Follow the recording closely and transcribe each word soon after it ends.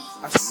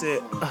I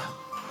said,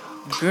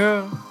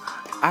 girl,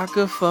 I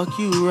could fuck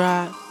you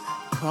right.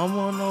 Come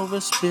on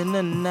over, spend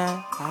the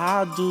night.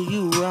 How do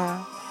you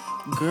ride?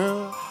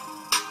 Girl,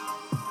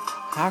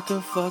 I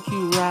could fuck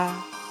you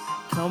right.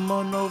 Come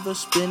on over,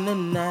 spend the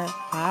night.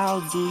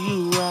 How do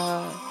you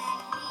ride?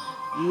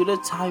 You the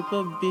type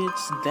of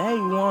bitch they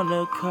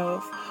wanna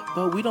cuff,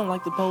 but we don't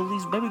like the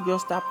police. Baby girl,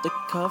 stop the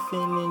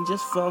cuffing and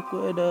just fuck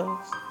with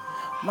us.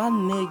 My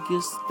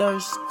niggas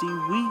thirsty,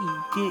 we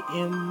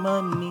getting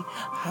money.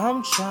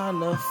 I'm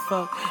tryna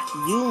fuck,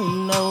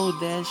 you know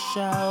that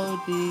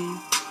shawty.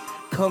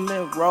 Come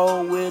and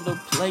roll with a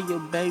player,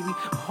 baby.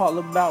 All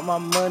about my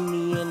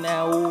money and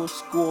that old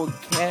school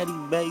caddy,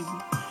 baby.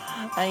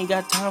 I ain't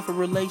got time for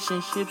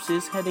relationships,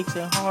 it's headaches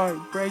and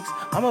heartbreaks.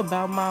 I'm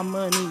about my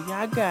money,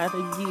 I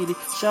gotta get it.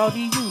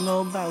 Shawty, you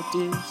know about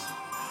this.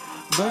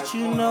 But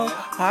you know,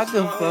 I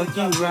can fuck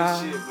you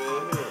right.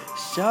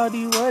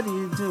 Shawty, what do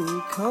you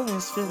do? Come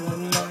and spend the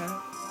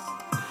night.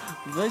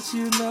 But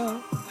you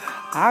know,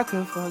 I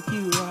can fuck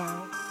you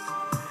right.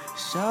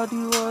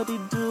 Shawty, what do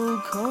you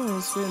do? Come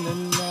and spend the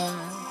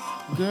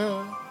night.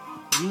 Girl,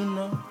 you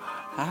know,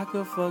 I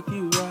can fuck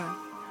you right.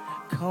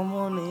 Come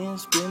on in,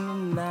 spend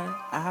the night.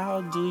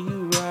 I'll do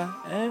you right.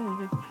 Hey,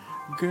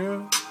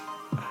 girl,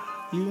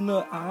 you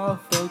know I'll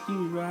fuck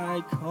you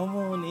right. Come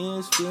on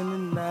in, spend the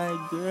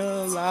night.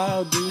 Girl,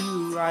 I'll do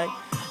you right.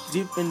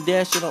 Dip and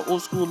dash in an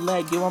old school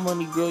leg. Get my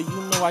money, girl. You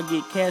know I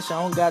get cash.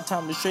 I don't got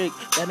time to trick.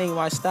 That ain't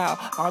my style.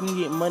 I'm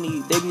getting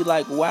money. They be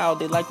like, wow,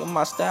 they liking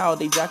my style.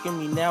 They jocking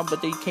me now,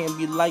 but they can't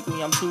be like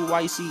me. I'm too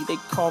icy. They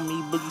call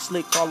me Boogie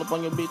Slick. Call up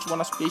on your bitch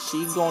when I spit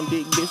shit. Gon'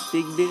 dig this.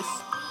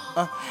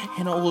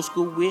 In an old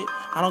school whip.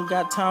 I don't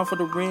got time for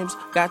the rims.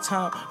 Got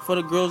time for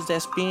the girls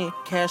that spend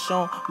cash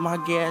on my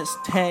gas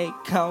tank.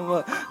 I'm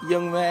a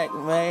young Mac,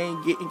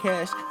 man, getting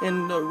cash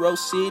in the Rose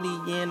City.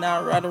 And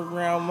I ride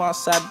around my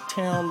side of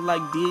town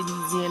like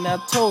Diddy. And I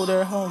told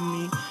her,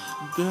 homie,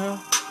 girl,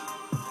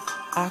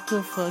 I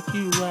could fuck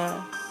you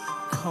right.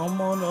 Come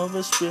on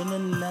over, spend the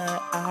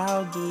night.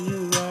 I'll do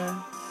you right.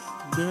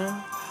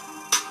 Girl,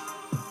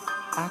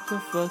 I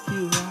could fuck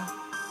you right.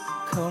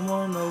 Come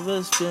on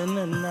over, spend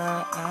the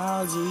night.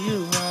 I'll do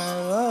you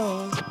right.